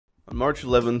On March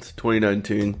 11th,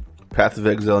 2019, Path of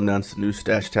Exile announced a new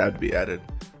stash tab to be added,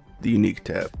 the Unique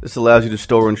tab. This allows you to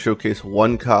store and showcase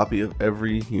one copy of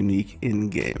every Unique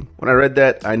in-game. When I read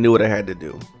that, I knew what I had to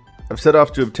do. I've set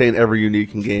off to obtain every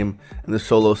Unique in-game in the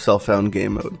solo self-found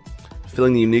game mode,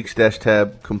 filling the Unique stash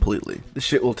tab completely. This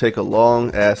shit will take a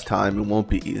long ass time and won't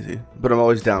be easy, but I'm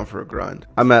always down for a grind.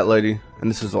 I'm Matt Lighty, and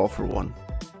this is All for One.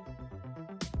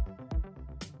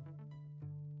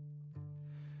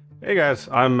 Hey guys,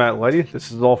 I'm Matt Lighty.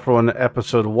 This is All for One,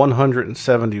 episode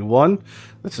 171.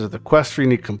 This is the Quest for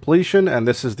Unique Completion, and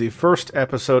this is the first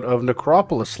episode of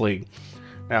Necropolis League.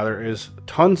 Now, there is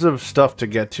tons of stuff to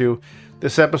get to.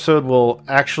 This episode will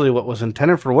actually, what was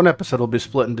intended for one episode, will be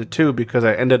split into two because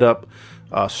I ended up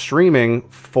streaming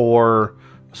for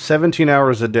 17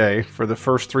 hours a day for the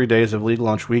first 3 days of League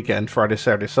Launch weekend, Friday,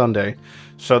 Saturday, Sunday.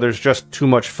 So there's just too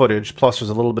much footage, plus there's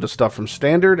a little bit of stuff from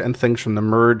Standard and things from the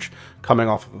Merge coming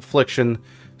off of Affliction.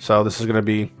 So this is going to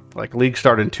be like League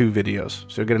Start in 2 videos.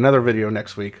 So you'll get another video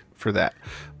next week for that.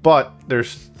 But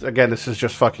there's, again, this is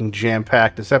just fucking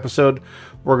jam-packed. This episode,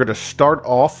 we're going to start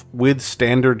off with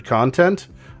Standard content.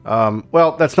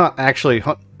 Well, that's not actually...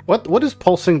 What is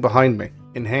pulsing behind me?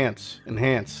 Enhance.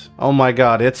 Oh my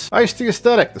god, it's Ice the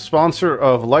Aesthetic, the sponsor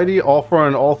of Lighty, All for One,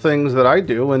 and all things that I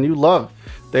do and you love.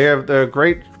 They have the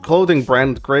great clothing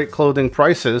brand, great clothing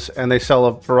prices, and they sell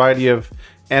a variety of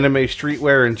anime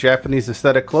streetwear and Japanese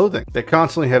aesthetic clothing. They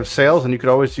constantly have sales, and you could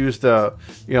always use the,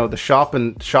 the shop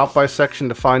and shop by section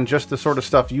to find just the sort of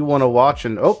stuff you want to watch.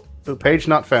 And the page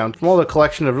not found. From all the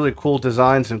collection of really cool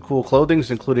designs and cool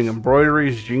clothings, including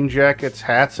embroideries, jean jackets,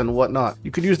 hats, and whatnot. You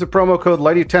could use the promo code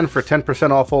Lighty10 for 10%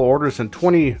 off all orders and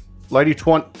Lighty20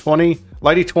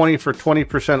 for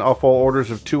 20% off all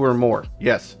orders of 2 or more.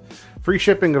 Yes. Free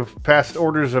shipping of past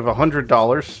orders of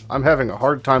 $100. I'm having a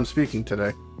hard time speaking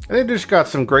today. And they just got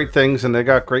some great things, and they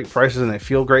got great prices, and they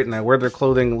feel great, and I wear their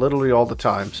clothing literally all the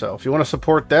time. So if you want to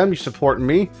support them, you support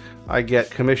me. I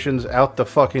get commissions out the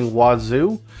fucking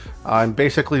wazoo. I'm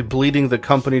basically bleeding the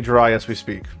company dry as we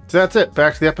speak. So that's it.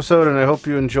 Back to the episode, and I hope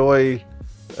you enjoy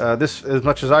this as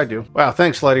much as I do. Wow,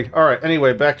 thanks, Lighty. All right,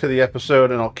 anyway, back to the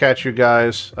episode, and I'll catch you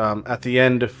guys at the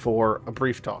end for a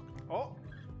brief talk. Oh,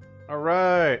 all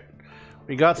right.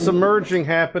 We got some merging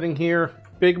happening here.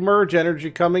 Big merge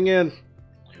energy coming in.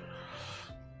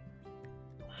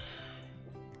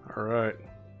 All right.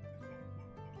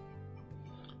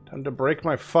 Time to break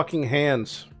my fucking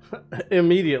hands.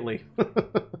 Immediately.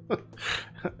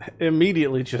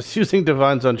 Immediately, just using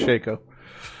Divines on Shaco.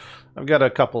 I've got a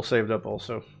couple saved up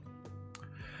also.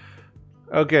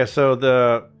 Okay, so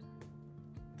the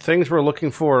things we're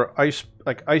looking for, Ice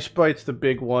Bite's the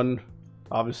big one,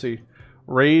 obviously.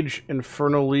 Rage,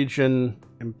 Infernal Legion,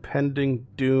 Impending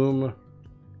Doom.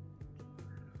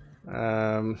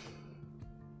 I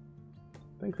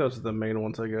think those are the main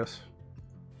ones, I guess.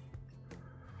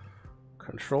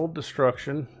 Controlled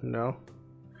Destruction, no.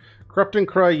 Corrupting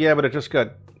Cry, yeah, but it just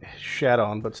got shat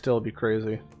on, but still it'd be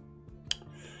crazy.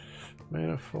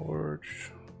 Mana Forge.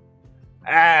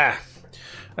 Ah!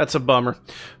 That's a bummer.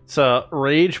 It's a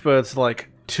Rage, but it's like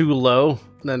too low.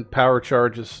 And then Power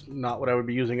Charge is not what I would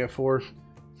be using it for.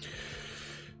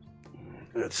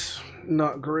 It's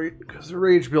not great, because the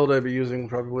Rage build I'd be using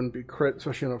probably wouldn't be crit,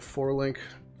 especially on a 4-link.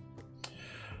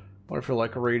 What if you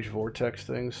like Rage Vortex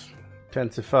things?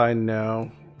 Intensify,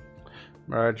 no.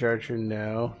 Mirage Archer,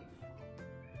 no.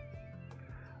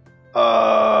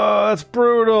 Oh, that's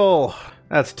brutal.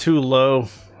 That's too low.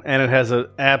 And it has an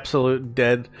absolute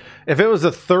dead... If it was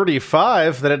a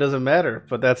 35, then it doesn't matter.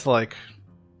 But that's like...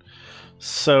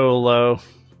 so low.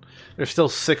 There's still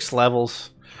 6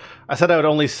 levels. I said I would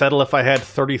only settle if I had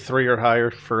 33 or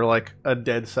higher for like a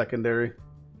dead secondary.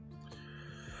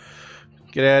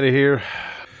 Get out of here.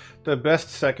 The best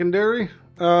secondary?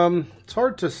 It's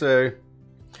hard to say.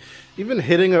 Even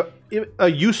hitting a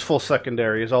useful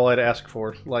secondary is all I'd ask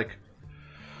for. Like,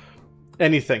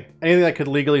 anything. Anything that could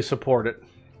legally support it.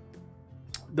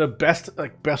 The best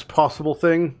possible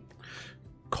thing,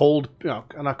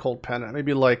 not cold pen,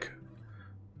 maybe like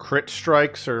crit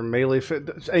strikes or melee fit,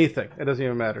 anything. It doesn't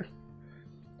even matter.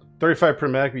 35 per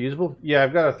mag be usable? Yeah,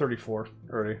 I've got a 34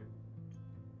 already.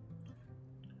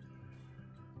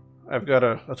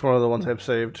 That's one of the ones I've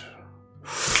saved.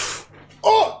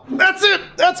 Oh, that's it!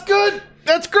 That's good!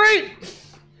 That's great!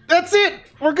 That's it!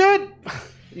 We're good!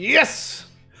 Yes!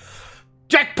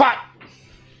 Jackpot!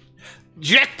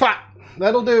 Jackpot!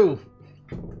 That'll do.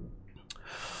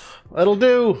 That'll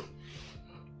do.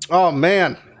 Oh,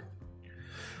 man.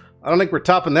 I don't think we're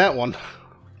topping that one.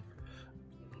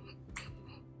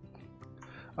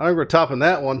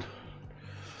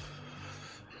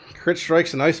 Crit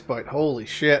strikes and ice bite. Holy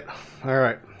shit.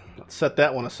 Alright. set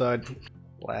that one aside.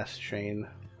 Last chain.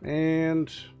 And...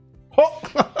 Oh!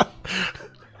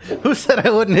 Who said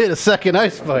I wouldn't hit a second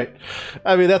ice bite?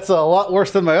 I mean, that's a lot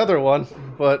worse than my other one,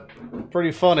 but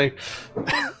pretty funny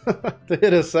to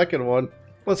hit a second one.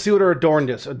 Let's see what our adorned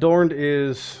is. Adorned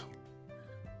is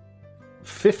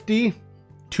 50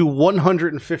 to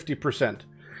 150%.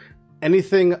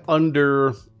 Anything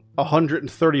under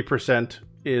 130%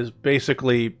 is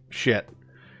basically shit.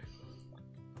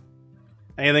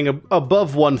 Anything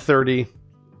above 130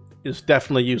 is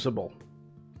definitely usable.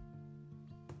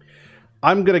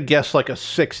 I'm going to guess like a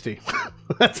 60.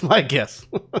 That's my guess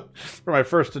for my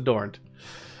first adorned.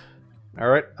 All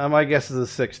right, my guess is a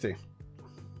 60.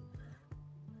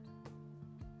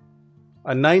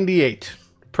 A 98.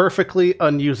 Perfectly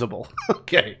unusable.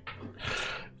 Okay.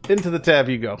 Into the tab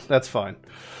you go. That's fine.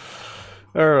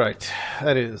 All right.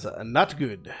 That is not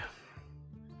good.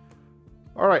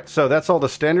 All right, so that's all the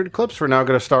standard clips. We're now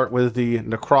going to start with the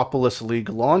Necropolis League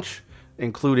launch,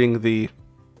 including the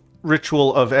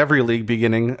ritual of every league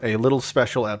beginning, a little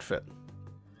special outfit.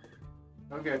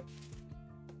 Okay.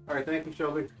 All right, thank you,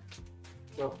 Shelby.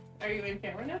 So, are you in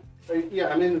camera now? Yeah,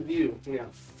 I'm in the view, yeah.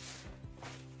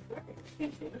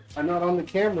 I'm not on the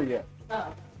camera yet.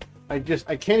 Oh. I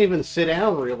can't even sit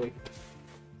down, really.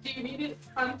 Do you need it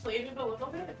unplated a little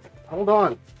bit? Hold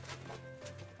on.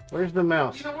 Where's the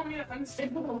mouse? You don't want me to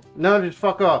unstable? No, just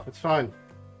fuck off. It's fine.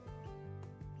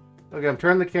 Okay, I'm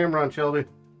turning the camera on, Shelby.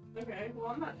 Okay, well,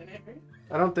 I'm not in it, right?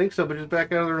 I don't think so, but just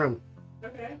back out of the room.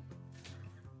 Okay.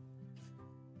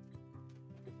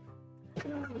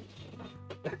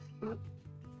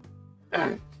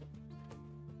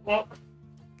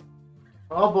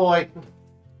 Oh boy.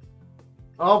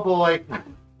 Oh boy.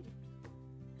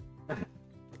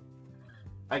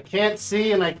 I can't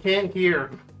see and I can't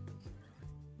hear.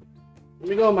 Let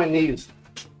me go on my knees.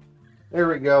 There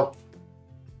we go.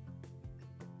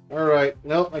 All right.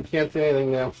 Nope, I can't see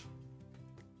anything now.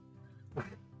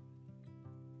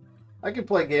 I can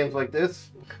play games like this.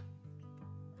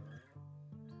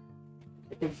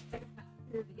 I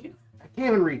can't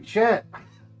even read chat.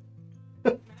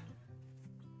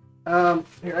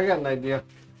 Here, I got an idea.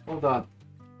 Hold on.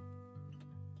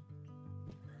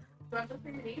 You want this for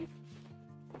your knee?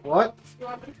 What? You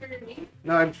want this for your knee?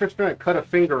 No, I'm just trying to cut a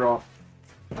finger off.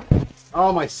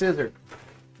 Oh, my scissor.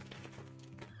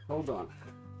 Hold on.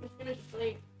 Just finish the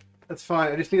plate. That's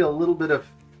fine. I just need a little bit of...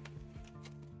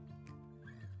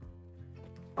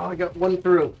 Oh, I got one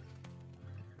through.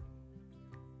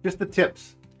 Just the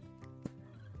tips.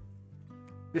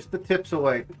 Just the tips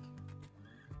away.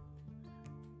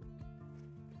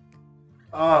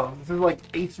 Oh, this is like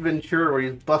Ace Ventura where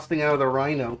he's busting out of the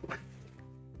rhino.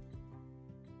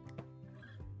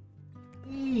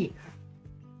 Eee.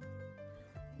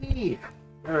 Eee.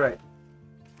 All right.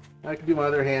 I can do my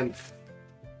other hand.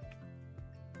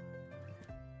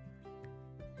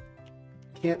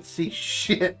 Can't see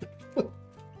shit.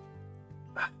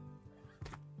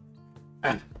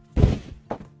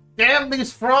 Damn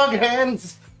these frog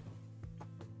hands!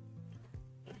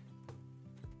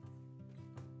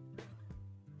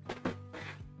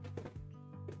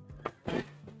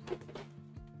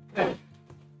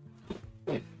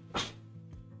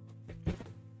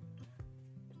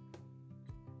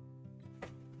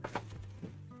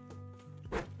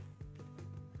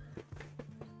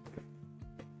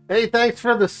 Hey, thanks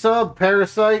for the sub,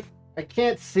 Parasite. I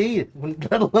can't see it,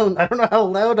 let alone, I don't know how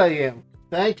loud I am.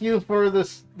 Thank you for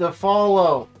the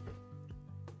follow.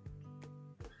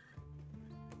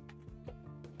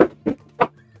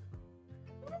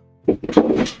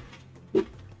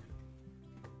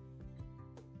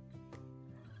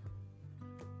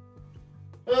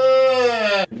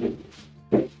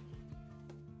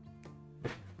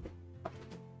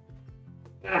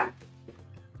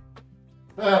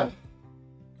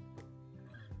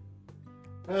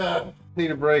 Need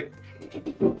a break.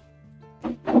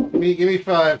 Give me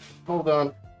 5. Hold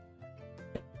on.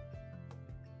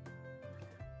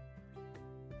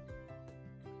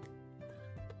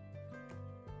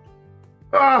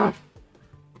 Ah!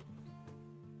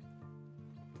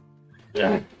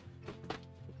 Yeah.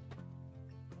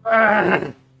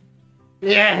 Ah!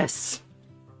 Yes!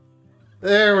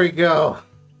 There we go.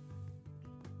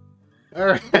 All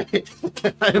right.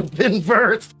 I've been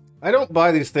birthed. I don't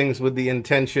buy these things with the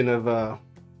intention of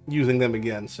using them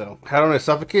again, so how don't I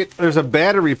suffocate? There's a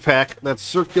battery pack that's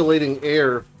circulating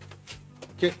air.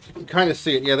 You can kind of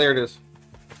see it. Yeah, there it is.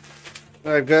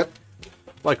 I've got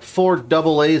like 4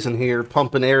 double A's in here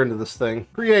pumping air into this thing.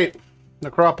 Create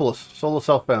Necropolis, solo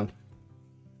self-bound.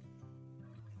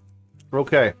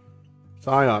 Okay.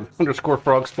 Scion,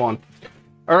 _frog spawn.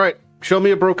 All right, show me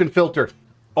a broken filter.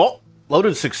 Oh!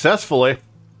 Loaded successfully.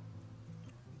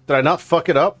 Did I not fuck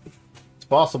it up? It's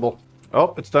possible.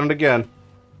 Oh, it's done it again.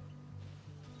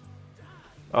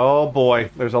 Oh boy,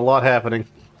 there's a lot happening.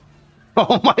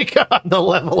 Oh my god, the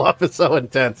level up is so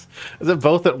intense. Is it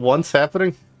both at once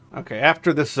happening? Okay,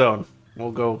 after this zone,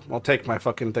 I'll take my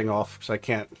fucking thing off, because I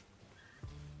can't.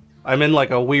 I'm in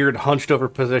like a weird hunched over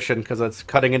position, because it's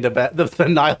cutting into the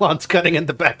nylon's cutting in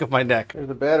the back of my neck. There's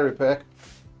the battery pack.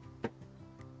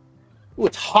 Ooh,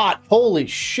 it's hot. Holy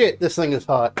shit, this thing is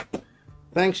hot.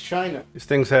 Thanks, China. These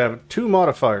things have 2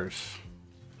 modifiers.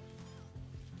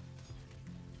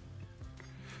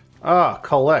 Ah,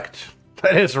 collect.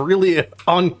 That is really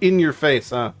in your face,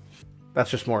 huh? That's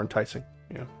just more enticing,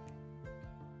 yeah.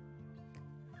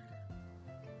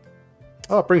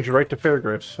 Oh, it brings you right to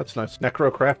Fairgraves. That's nice.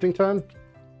 Necro crafting time?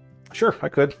 Sure, I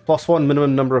could. +1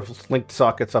 minimum number of linked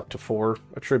sockets up to 4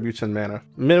 attributes and mana.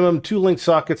 Minimum 2 linked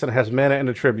sockets and it has mana and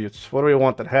attributes. What do we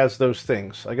want that has those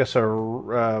things? I guess not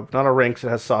a ring, it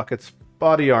has sockets.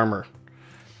 Body armor.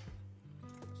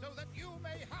 So that you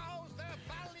may house their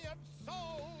valiant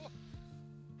soul.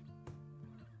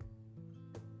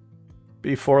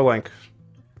 B4 link.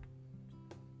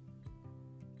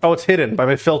 Oh, it's hidden by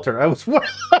my filter. I was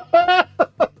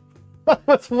I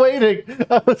was waiting.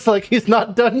 I was like, he's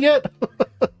not done yet?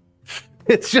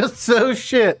 It's just so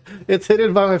shit. It's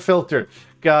hidden by my filter.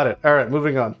 Got it. All right,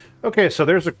 moving on. Okay, so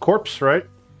there's a corpse, right?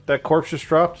 That corpse just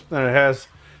dropped, and it has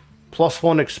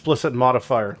 +1 explicit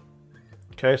modifier.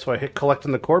 Okay, so I hit collect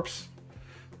on the corpse.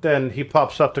 Then he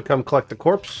pops up to come collect the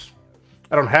corpse.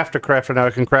 I don't have to craft it now.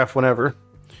 I can craft whenever.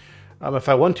 If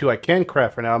I want to, I can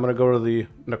craft it now. I'm going to go to the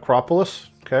necropolis.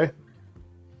 Okay.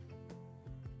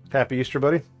 Happy Easter,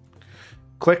 buddy.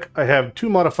 Click. I have 2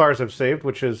 modifiers I've saved,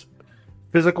 which is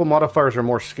physical modifiers are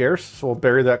more scarce, so we'll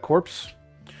bury that corpse.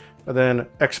 And then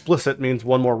explicit means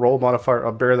 1 more roll modifier.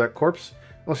 I'll bury that corpse.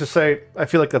 Let's just say I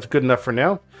feel like that's good enough for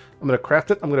now. I'm going to craft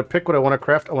it. I'm going to pick what I want to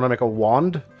craft. I want to make a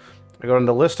wand. I go on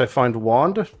the list. I find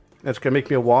wand. And it's going to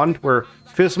make me a wand where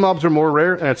fizz mobs are more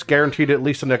rare, and it's guaranteed at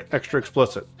least an extra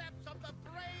explicit.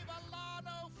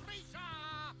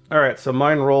 Alright, so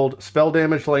mine rolled spell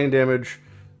damage, lane damage,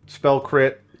 spell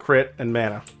crit, and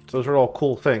mana. So those are all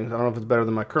cool things. I don't know if it's better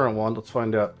than my current one. Let's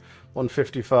find out.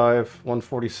 155,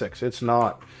 146. It's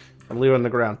not. I'm leaving it on the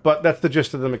ground. But that's the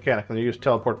gist of the mechanic. And you just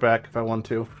teleport back if I want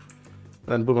to.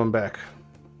 Then boom, I'm back.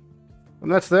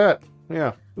 And that's that.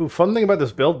 Yeah. Ooh, fun thing about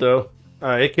this build, though.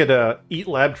 It could eat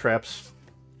lab traps.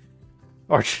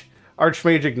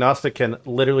 Archmage Agnostic can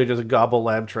literally just gobble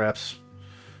lab traps.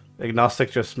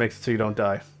 Agnostic just makes it so you don't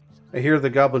die. I hear the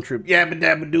goblin troop. Yabba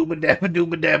dabba dooba dabba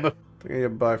dooba dabba. I think I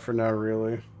get by for now,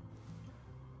 really.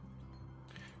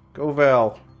 Go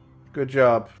Val. Good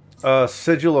job.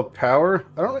 Sigil of Power.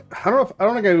 I don't think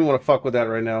I even want to fuck with that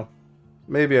right now.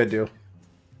 Maybe I do.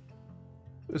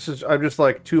 I'm just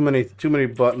like too many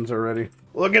buttons already.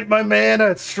 Look at my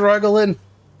mana. It's struggling.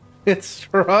 It's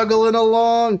struggling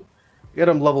along. Get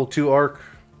him level 2 arc.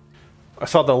 I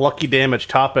saw the lucky damage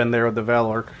top end there with the Val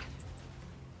arc.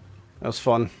 That was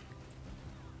fun.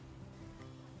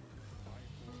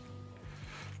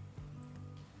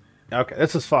 Okay,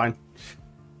 this is fine.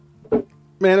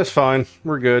 Man, it's fine.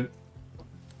 We're good.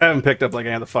 I haven't picked up like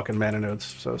any of the fucking mana nodes,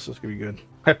 so this is gonna be good.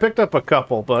 I picked up a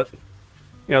couple, but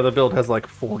you know the build has like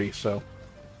 40, so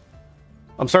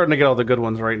I'm starting to get all the good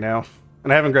ones right now.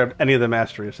 And I haven't grabbed any of the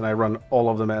masteries, and I run all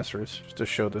of the masteries just to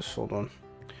show this. Hold on.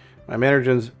 My mana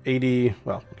gen's 80.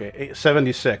 Well, okay,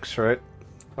 76, right?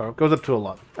 Oh, it goes up to a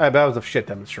lot. That was a shit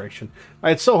demonstration.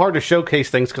 It's so hard to showcase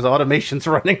things because automation's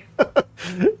running.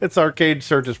 It's Arcade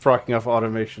Surge is proccing off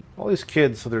automation. All these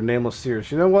kids with their nameless seers.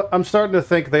 You know what? I'm starting to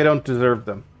think they don't deserve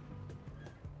them.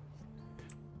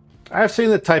 I've seen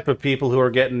the type of people who are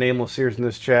getting nameless seers in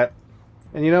this chat.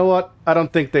 And you know what? I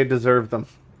don't think they deserve them.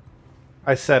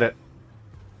 I said it.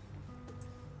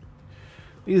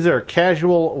 These are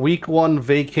casual week 1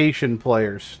 vacation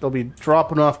players. They'll be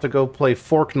dropping off to go play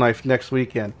Fork Knife next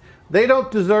weekend. They don't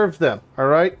deserve them,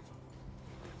 alright?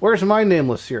 Where's my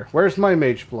nameless here? Where's my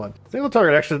mage blood? Single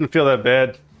target actually doesn't feel that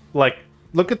bad. Like,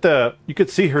 look at the... You could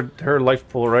see her life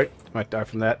pool, right? Might die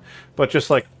from that. But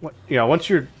just like, you know, once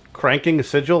you're cranking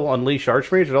Sigil, Unleash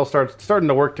Archmage, it all starting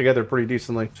to work together pretty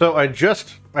decently. So I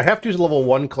have to use level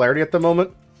 1 Clarity at the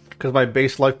moment. Because my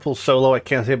base life pool's so low I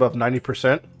can't stay above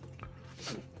 90%.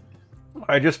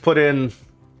 I just put in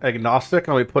Agnostic,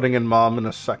 and I'll be putting in Mom in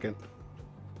a second.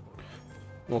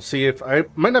 We'll see if... I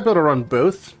might not be able to run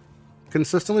both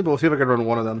consistently, but we'll see if I can run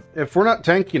one of them. If we're not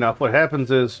tanky enough, what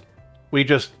happens is we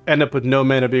just end up with no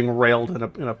mana being railed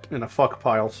in a fuck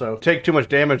pile, so take too much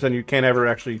damage, then you can't ever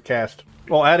actually cast.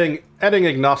 Well, adding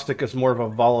Agnostic is more of a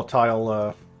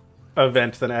volatile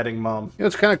event than adding Mom.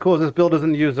 It's kind of cool. This build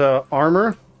doesn't use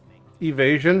armor,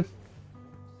 evasion,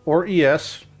 or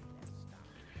ES,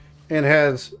 and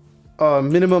has a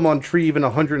minimum on tree even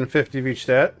 150 of each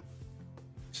stat.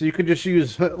 So you could just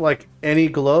use like any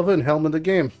glove and helmet in the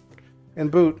game, and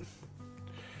boot.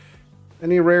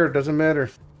 Any rare, doesn't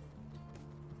matter.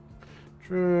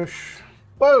 Trash.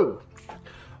 Whoa!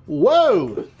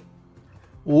 Whoa!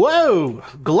 Whoa!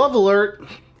 Glove alert!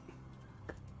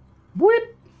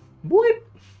 Whip! Whip!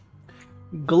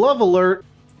 Glove alert!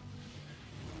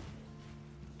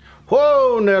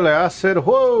 Whoa, Nelly! I said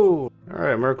whoa!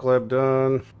 Alright, Merc Lab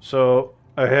done. So,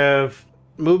 I have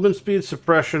movement speed,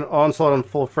 suppression, onslaught on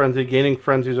full frenzy, gaining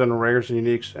frenzies on rares and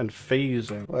uniques, and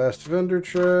phasing. Last vendor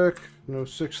check. No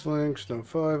 6 links, no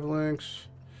 5 links.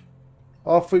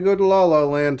 Off we go to La La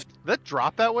Land. Did that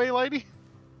drop that way, Lighty?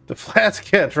 The flats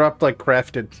cat dropped like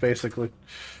crafted, basically.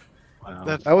 Wow.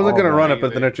 That's I wasn't gonna run it, amazing.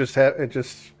 but then it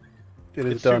is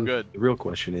It's done. too good. The real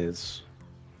question is,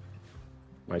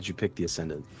 why'd you pick the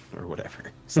Ascendant or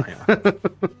whatever? Scion.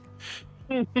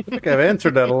 I think I've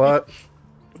answered that a lot.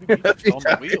 On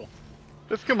the wheel.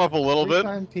 Just come up a little Every bit.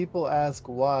 time people ask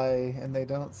why, and they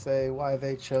don't say why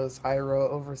they chose Hyro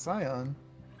over Scion,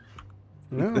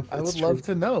 No. I would love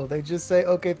to know. They just say,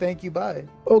 okay, thank you, bye.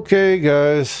 Okay,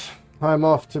 guys, I'm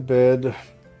off to bed.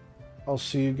 I'll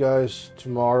see you guys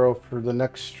tomorrow for the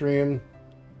next stream.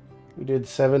 We did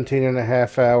 17 and a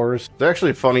half hours. It's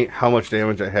actually funny how much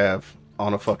damage I have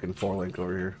on a fucking 4-link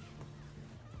over here.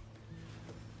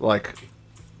 Like,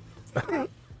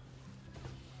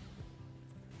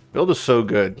 build is so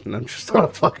good, and I'm just on a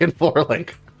fucking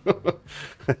 4-link.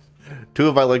 2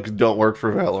 of my links don't work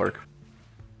for Valork.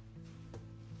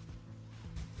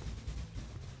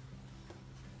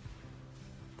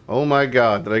 Oh my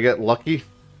god, did I get lucky?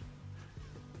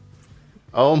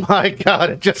 Oh my god,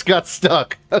 it just got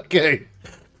stuck. Okay.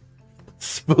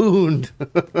 Spooned.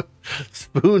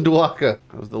 Spooned Waka.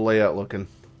 How's the layout looking?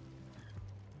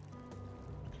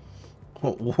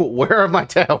 Where are my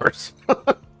towers?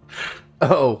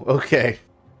 Oh, okay.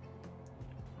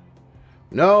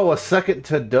 No, a second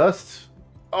to dust?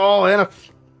 Oh, and a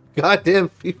goddamn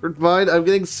fevered mind. I'm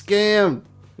getting scammed.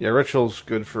 Yeah, ritual's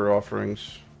good for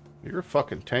offerings. You're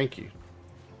fucking tanky.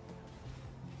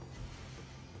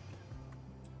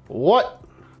 What?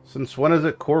 Since when is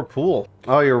it core pool?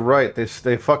 Oh, you're right. They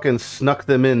fucking snuck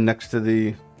them in next to the...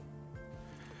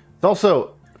 It's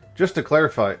also, just to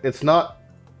clarify, it's not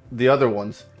the other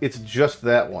ones. It's just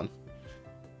that one.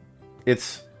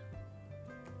 It's...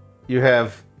 You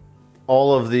have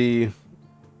all of the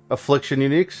affliction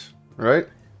uniques, right?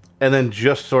 And then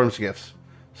just Storm's Gifts.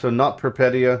 So not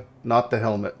Perpetua, not the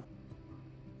helmet.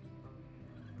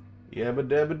 Yabba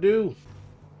dabba doo.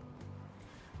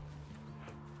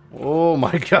 Oh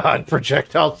my god,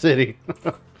 Projectile City.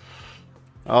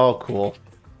 Oh, cool.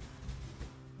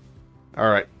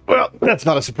 Alright, well, that's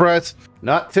not a surprise.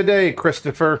 Not today,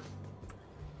 Christopher.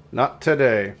 Not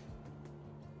today.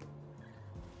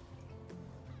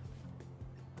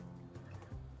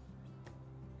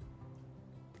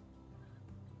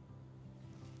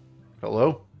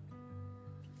 Hello?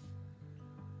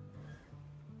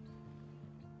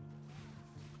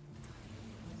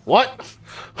 What?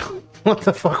 What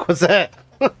the fuck was that?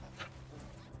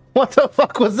 What the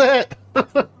fuck was that?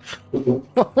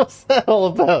 What was that all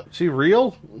about? Is he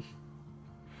real?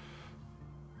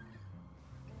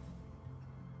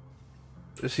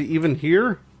 Is he even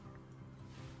here?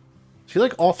 Is he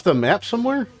like off the map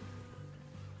somewhere?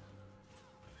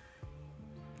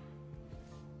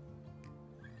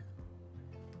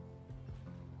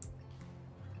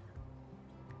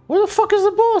 Where the fuck is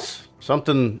the boss?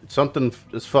 Something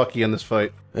is fucky in this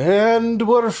fight. And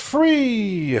we're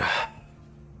free!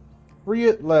 Free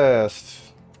at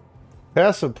last.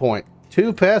 Passive point.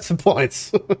 2 passive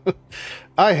points.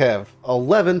 I have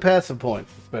 11 passive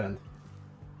points to spend.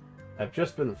 I've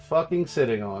just been fucking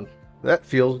sitting on. That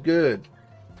feels good.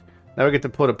 Now we get to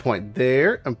put a point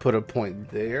there, and put a point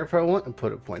there if I want, and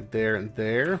put a point there and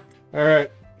there.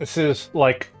 Alright, this is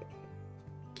like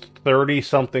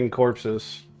 30-something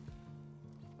corpses.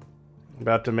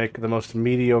 About to make the most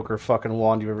mediocre fucking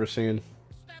wand you've ever seen.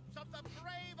 Steps of the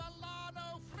brave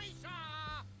Alano Frisia.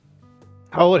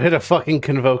 I would hit a fucking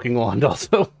convoking wand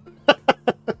also.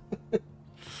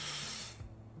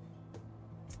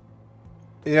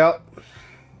 Yep.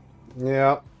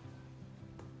 Yep.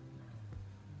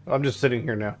 I'm just sitting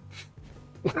here now.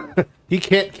 He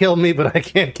can't kill me, but I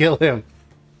can't kill him.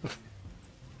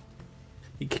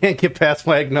 He can't get past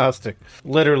my agnostic.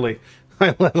 Literally.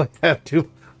 I literally have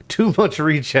too much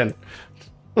regen.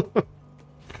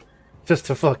 just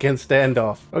a fucking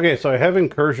standoff. Okay, so I have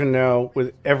incursion now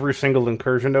with every single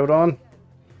incursion node on.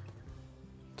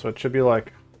 So it should be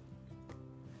like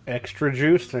extra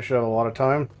juiced. I should have a lot of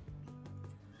time.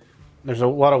 There's a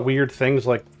lot of weird things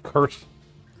like cursed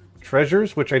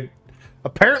treasures, which I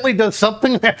apparently does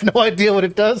something. I have no idea what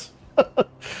it does.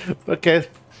 Okay.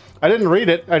 I didn't read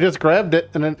it. I just grabbed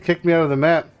it and it kicked me out of the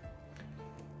map.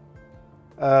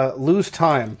 Lose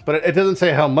time, but it doesn't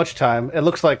say how much time. It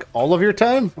looks like all of your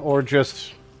time, or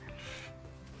just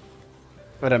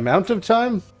an amount of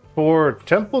time. For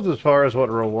temples, as far as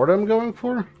what reward I'm going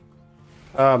for,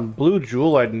 blue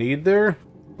jewel I'd need there.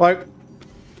 Like,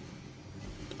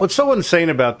 what's so insane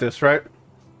about this, right?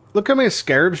 Look how many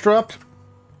scarabs dropped.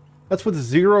 That's with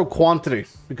 0 quantity,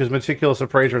 because Meticulous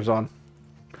Appraiser's on.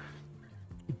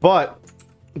 But,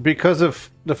 because of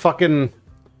the fucking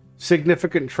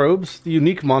significant tropes, the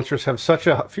unique monsters have such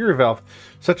a Fury Valve,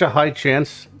 such a high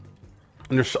chance,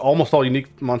 and there's almost all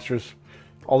unique monsters,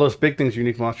 all those big things,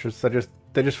 unique monsters, that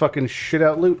they just fucking shit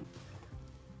out loot.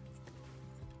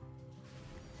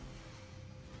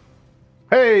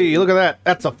 Hey, look at that!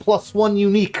 That's a +1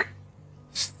 unique.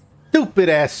 Stupid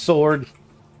ass sword.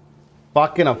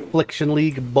 Fucking Affliction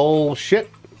League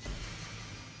bullshit.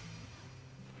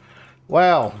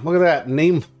 Wow, look at that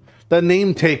the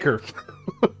name taker.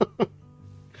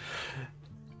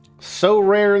 So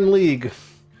rare in League.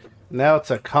 Now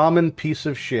it's a common piece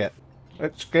of shit.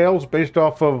 It scales based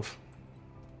off of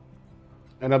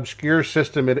an obscure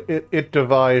system it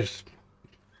devised.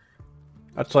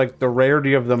 That's like the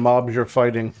rarity of the mobs you're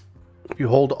fighting. If you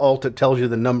hold Alt, it tells you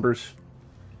the numbers.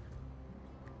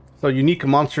 So unique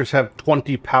monsters have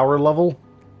 20 power level.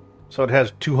 So it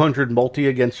has 200 multi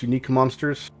against unique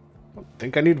monsters. I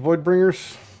think I need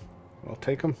Voidbringers. I'll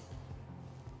take them.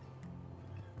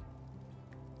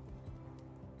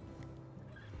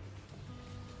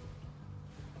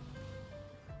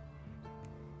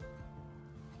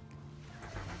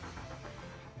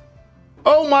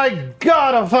 Oh my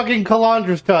god, a fucking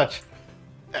Calandra's Touch!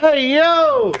 Hey,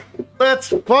 yo! Let's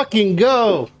fucking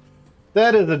go!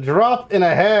 That is a drop and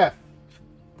a half.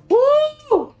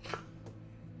 Woo!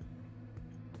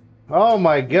 Oh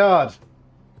my god.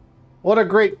 What a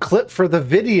great clip for the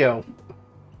video.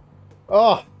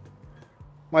 Oh,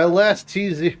 my last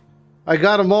TZ. I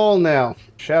got them all now.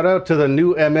 Shout out to the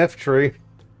new MF tree.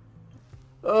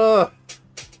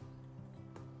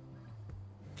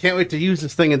 Can't wait to use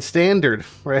this thing in Standard,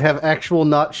 where I have actual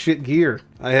not shit gear.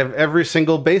 I have every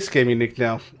single base game unique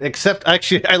now. Except,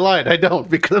 actually, I lied, I don't,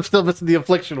 because I'm still missing the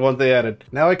Affliction ones they added.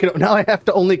 Now I have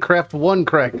to only craft 1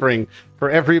 cracked ring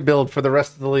for every build for the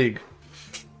rest of the league.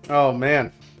 Oh,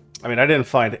 man. I mean, I didn't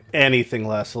find anything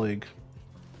last league.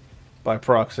 By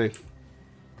proxy.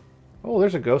 Oh,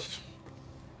 there's a ghost.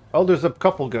 Oh, there's a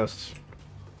couple ghosts.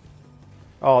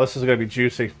 Oh, this is gonna be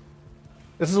juicy.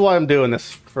 This is why I'm doing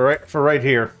this. For right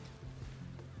here.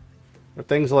 For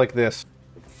things like this.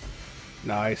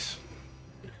 Nice.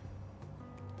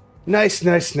 Nice,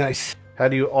 nice, nice. How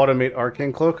do you automate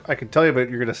Arcane Cloak? I can tell you,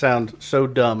 but you're gonna sound so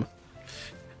dumb.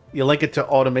 You link it to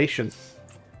automation.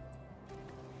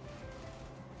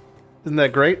 Isn't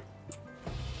that great?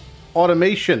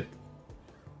 Automation.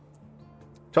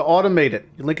 To automate it.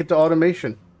 You link it to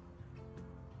automation.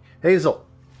 Hazel.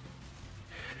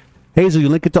 Hazel, you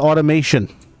link it to automation.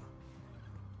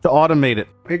 To automate it.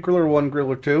 Hey, Griller 1,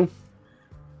 Griller 2.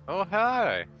 Oh,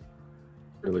 hi.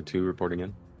 Griller 2 reporting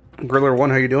in. Griller 1,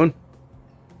 how you doing?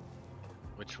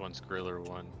 Which one's Griller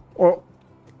 1? Well,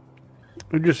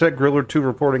 you just said Griller 2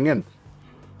 reporting in.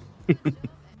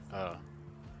 Oh.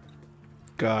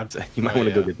 God. You might want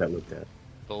to go get that looked at.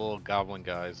 The little goblin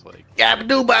guy's like...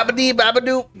 Yabadoo, babadee,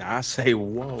 babadoo. Nah, I say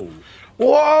whoa.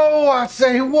 Whoa, I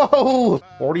say whoa.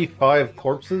 45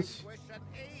 corpses?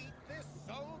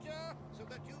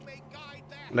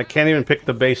 And I can't even pick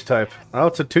the base type. Oh,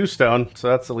 it's a 2-stone, so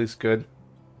that's at least good.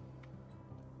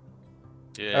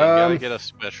 Yeah, you gotta get a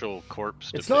special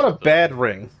corpse. It's not a bad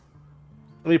ring.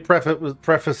 Let me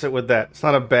preface it with that. It's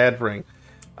not a bad ring.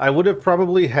 I would have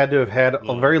probably had to have had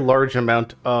a very large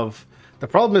amount of... The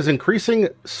problem is increasing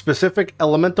specific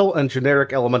elemental and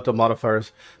generic elemental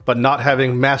modifiers, but not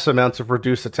having mass amounts of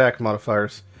reduced attack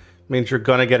modifiers. Means you're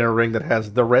gonna get a ring that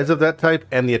has the res of that type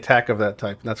and the attack of that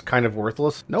type. And that's kind of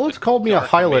worthless. No one's called me a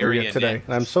highlighter yet today,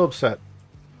 and I'm so upset.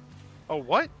 Oh,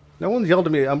 what? No one's yelled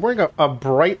at me. I'm wearing a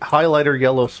bright highlighter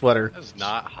yellow sweater. That's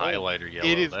not highlighter yellow.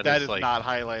 It is. That is like, not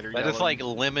highlighter yellow. That is like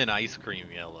lemon ice cream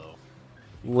yellow.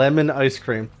 Lemon ice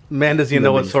cream. Man, does he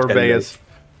know what sorbet is?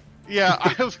 Yeah,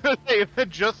 I was gonna say, is it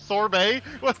just sorbet?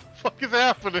 What the fuck is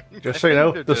happening? Just so you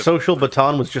know, the social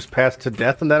baton was just passed to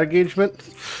death in that engagement,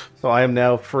 so I am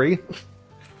now free.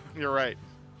 You're right.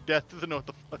 Death doesn't know what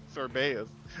the fuck sorbet is.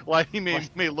 Lighty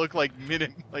may look like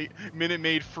Minute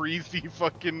Maid freezy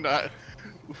fucking.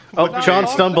 Oh, not John's talking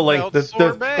stumbling. about It's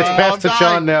sorbet. passed to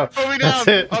John now. Put me That's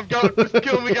down. it. I'm going. Just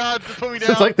kill me, God. Just put me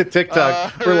down. It's like the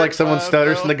TikTok where like someone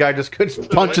stutters and the guy just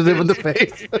punches him in the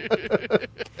face.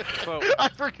 So, I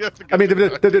forget. I mean,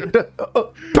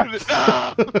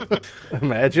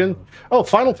 imagine. Oh,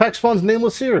 final pack spawns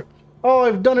nameless here. Oh,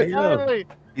 I've done it. Yay.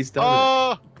 He's done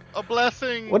Oh, a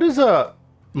blessing. What is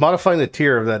modifying the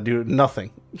tier of that dude?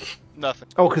 Nothing. Nothing.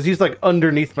 Oh, because he's like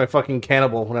underneath my fucking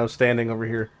cannibal when I was standing over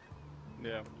here.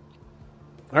 Yeah.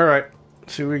 All right,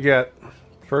 let's see what we got.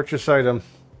 Purchase item.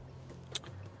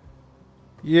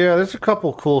 Yeah, there's a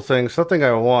couple cool things. Nothing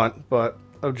I want, but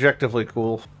objectively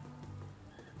cool.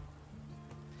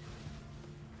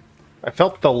 I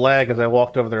felt the lag as I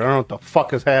walked over there. I don't know what the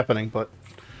fuck is happening, but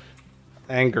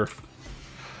anger.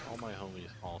 all my homies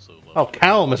also love Oh,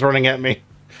 Callum is running at me.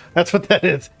 That's what that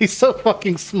is. He's so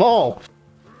fucking small.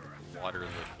 water.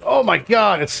 Oh my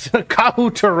god, it's Kahu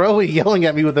Taroi yelling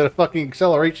at me with a fucking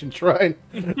acceleration shrine.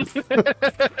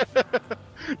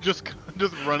 just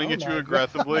running at you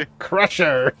aggressively.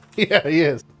 Crusher. Yeah, he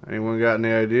is. Anyone got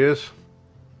any ideas?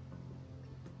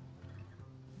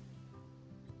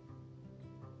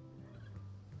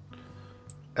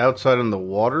 Outside in the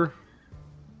water?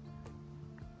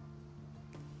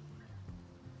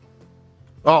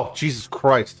 Oh, Jesus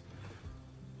Christ.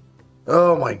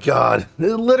 Oh my god.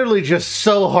 It's literally just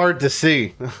so hard to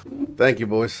see. Thank you,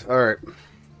 boys. Alright.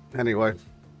 Anyway.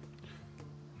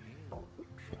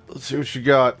 Let's see what you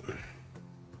got.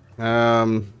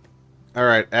 Alright,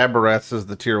 Aberrath is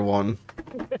the tier 1.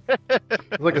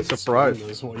 It's like a surprise.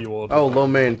 That's what you ordered. Oh, low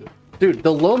main. Dude,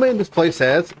 the low main this place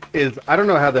has is... I don't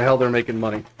know how the hell they're making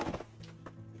money.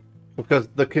 Because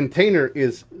the container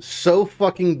is so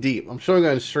fucking deep. I'm showing it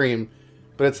on stream,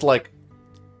 but it's like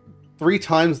 3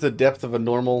 times the depth of a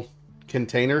normal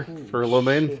container for a low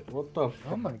main. Shit, what the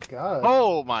Oh my god.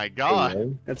 Oh my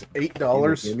god. That's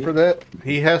 $8 for that.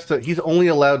 He's only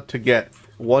allowed to get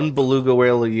 1 beluga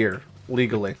whale a year,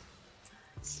 legally.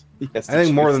 I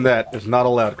think more than that is not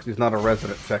allowed because he's not a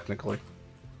resident, technically.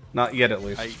 Not yet, at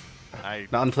least.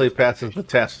 Not until he passes the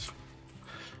test.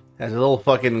 Has a little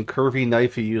fucking curvy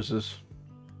knife he uses.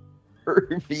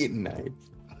 Curvy knife.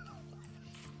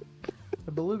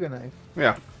 The beluga knife.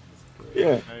 Yeah.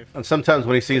 Yeah. And sometimes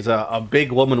when he sees a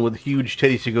big woman with huge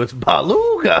titties, he goes,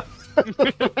 Beluga!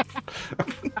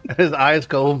 His eyes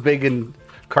go big and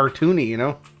cartoony, you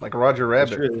know? Like Roger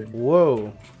Rabbit. Really.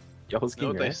 Whoa. You know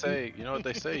what they say? You know what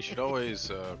they say? You should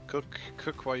always cook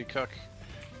while you cook.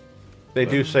 They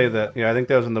do say that. Yeah, I think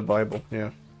that was in the Bible.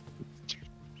 Yeah.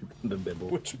 The Bible.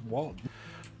 Which one?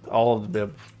 All of the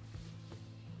Bib.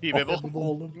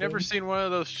 Bibble. You never seen one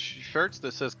of those shirts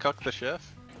that says "Cuck the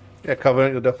Chef"? Yeah,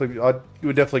 Covenant, you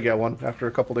would definitely get one after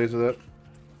a couple days of that.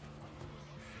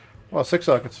 Well, 6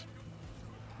 sockets.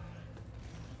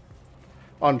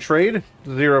 On trade,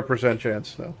 0%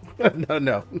 chance. No.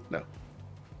 no.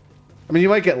 I mean, you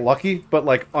might get lucky, but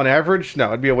like on average, no,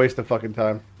 it'd be a waste of fucking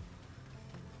time.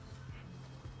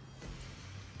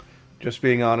 Just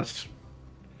being honest.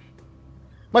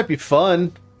 Might be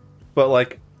fun, but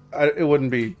like, it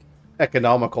wouldn't be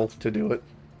economical to do it.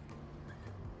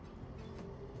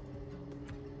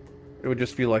 It would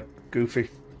just be like goofy.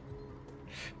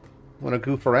 Want to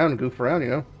goof around, you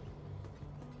know?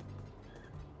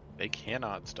 They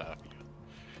cannot stop you.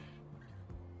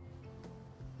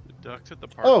 The ducks at the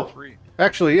park are free.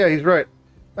 Actually, yeah, he's right.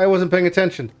 I wasn't paying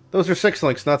attention. Those are 6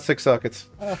 links, not 6 sockets.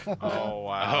 Oh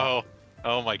wow!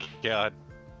 Oh my god!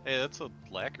 Hey, that's a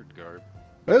lacquered garb.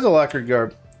 That is a lacquered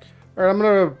garb. All right, I'm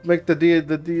gonna make the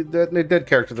dead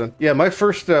character then. Yeah, my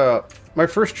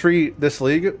first tree this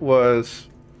league was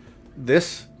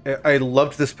this. I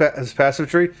loved this passive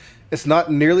tree. It's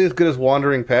not nearly as good as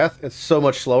Wandering Path. It's so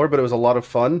much slower, but it was a lot of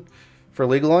fun for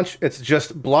league launch. It's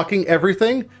just blocking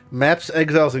everything, maps,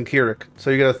 exiles, and Keurig. So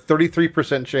you get a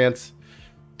 33% chance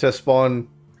to spawn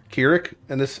Keurig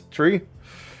in this tree.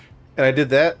 And I did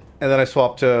that, and then I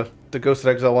swapped to the Ghost of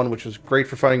Exile one, which was great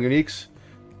for finding uniques.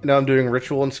 And now I'm doing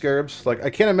Ritual and Scarabs. Like, I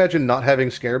can't imagine not having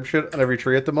Scarab shit on every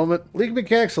tree at the moment. League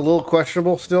mechanics a little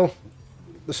questionable still.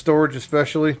 The storage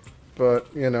especially. But,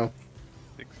 you know.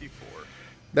 64.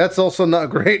 That's also not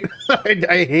great.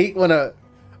 I hate when a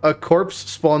corpse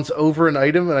spawns over an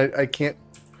item and I can't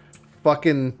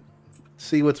fucking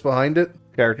see what's behind it.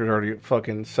 Character's already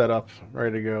fucking set up,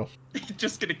 ready to go.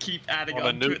 Just gonna keep adding On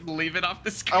on a to new- it and leave it off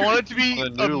the screen. I want it to be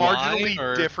On a a new marginally line,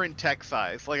 or- different text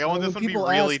size. Like I want this when one to be people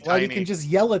really ask, why tiny. you can just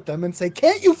yell at them and say,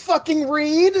 "Can't you fucking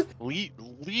read?"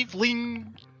 Leave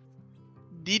Ling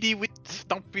Didi with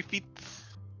stumpy feet.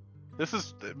 This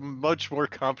is much more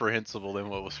comprehensible than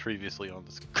what was previously on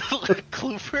this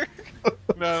Clooper.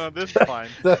 No, this is fine.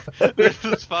 This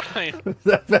is fine. Is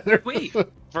that better? Wait,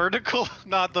 Vertical,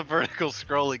 not the vertical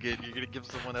scroll again. You're gonna give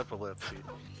someone epilepsy.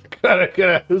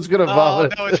 Who's gonna Oh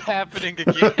vomit? no, it's happening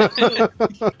again. Can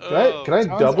I John's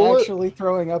double it? actually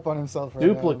throwing up on himself right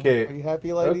Duplicate. now. Are you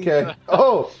happy, lady? Okay.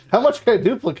 Oh, how much can I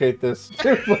duplicate this?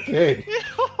 Duplicate.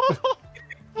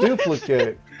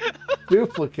 Duplicate.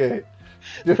 Duplicate.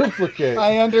 Duplicate.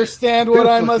 I understand what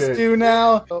I must Duplicate. do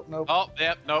now. Oh, nope. Oh,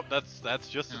 yep, nope. That's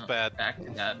just as no, bad. back to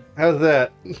that. How's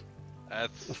that?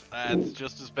 That's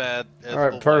just as bad. As All the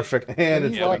right, perfect. And When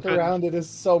it's you Yeah, we walk couldn't- around, it is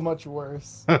so much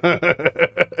worse.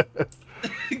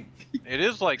 It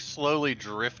is like slowly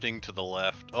drifting to the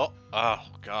left. Oh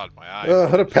God, my eyes.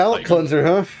 What a palate Like, cleanser,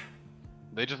 huh?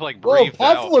 They just like Whoa, breathed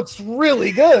Path out. looks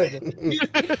really good.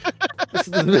 This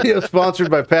is the video sponsored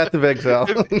by Path of Exile.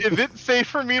 Is it safe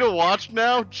for me to watch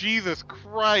now? Jesus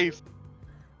Christ.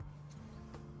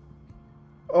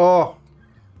 Oh.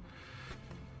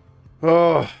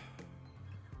 Oh.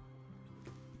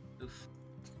 Oof.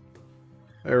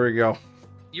 There we go.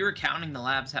 You were counting the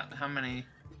labs. How many?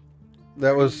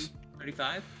 That was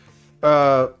 35?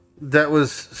 that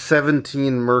was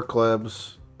 17 Merc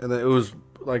labs, and it was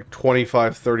like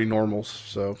 25, 30 normals,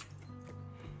 so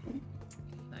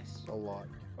Nice. a lot.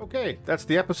 Okay, that's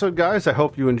the episode, guys. I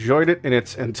hope you enjoyed it in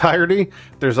its entirety.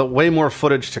 There's a way more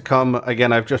footage to come.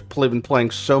 Again, I've just been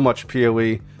playing so much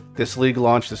PoE this league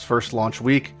launch, this first launch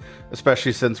week,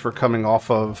 especially since we're coming off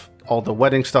of all the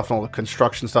wedding stuff and all the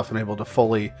construction stuff. I'm able to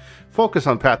fully focus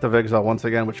on Path of Exile once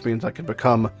again, which means I can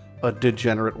become a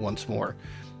degenerate once more.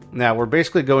 Now, we're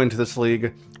basically going to this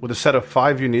league with a set of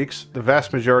 5 uniques, the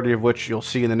vast majority of which you'll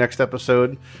see in the next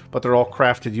episode, but they're all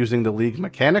crafted using the league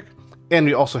mechanic, and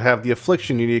we also have the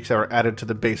Affliction uniques that are added to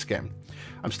the base game.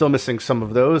 I'm still missing some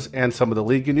of those and some of the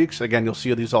league uniques. Again, you'll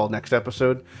see these all next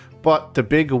episode, but the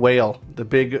big whale, the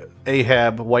big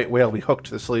Ahab white whale we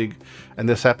hooked this league and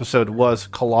this episode was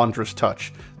Calandra's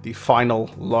Touch, the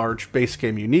final large base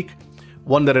game unique,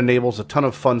 one that enables a ton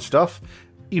of fun stuff.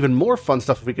 Even more fun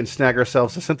stuff if we can snag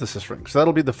ourselves a synthesis ring. So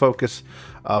that'll be the focus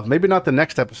of maybe not the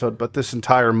next episode, but this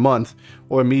entire month,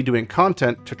 or me doing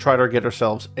content to try to get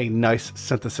ourselves a nice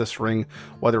synthesis ring,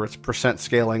 whether it's percent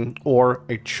scaling or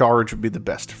a charge would be the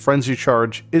best. Frenzy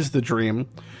charge is the dream.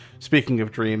 Speaking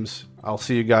of dreams, I'll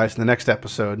see you guys in the next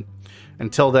episode.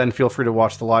 Until then, feel free to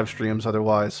watch the live streams.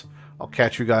 Otherwise, I'll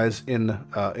catch you guys in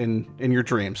your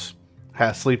dreams.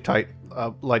 Sleep tight.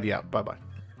 Lighty out. Bye-bye.